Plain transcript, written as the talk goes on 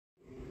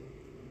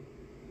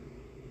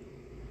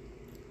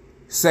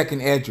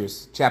Second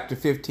Esdras, chapter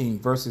 15,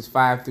 verses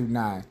 5 through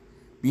 9.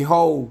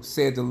 Behold,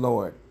 said the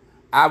Lord,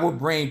 I will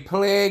bring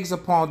plagues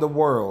upon the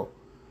world,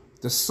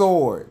 the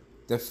sword,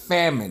 the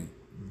famine,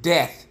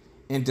 death,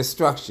 and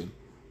destruction.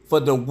 For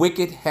the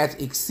wicked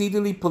hath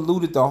exceedingly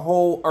polluted the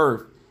whole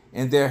earth,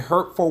 and their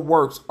hurtful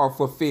works are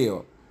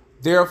fulfilled.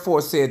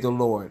 Therefore, said the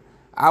Lord,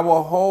 I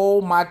will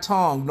hold my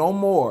tongue no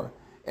more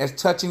as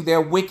touching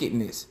their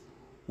wickedness,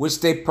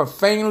 which they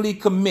profanely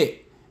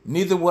commit,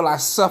 neither will I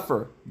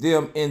suffer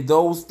them in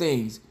those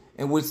things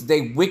in which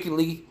they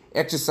wickedly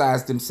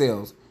exercise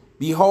themselves.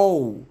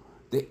 Behold,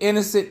 the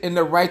innocent and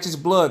the righteous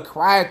blood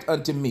crieth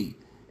unto me,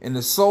 and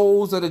the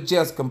souls of the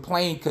just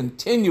complain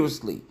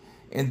continuously.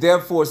 And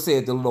therefore,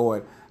 said the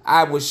Lord,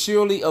 I will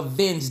surely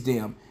avenge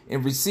them,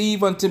 and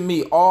receive unto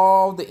me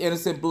all the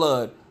innocent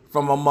blood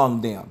from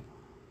among them.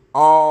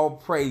 All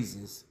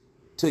praises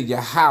to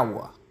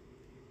Yahweh,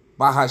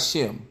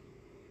 Bahashem,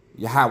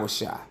 Yahweh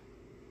Shai.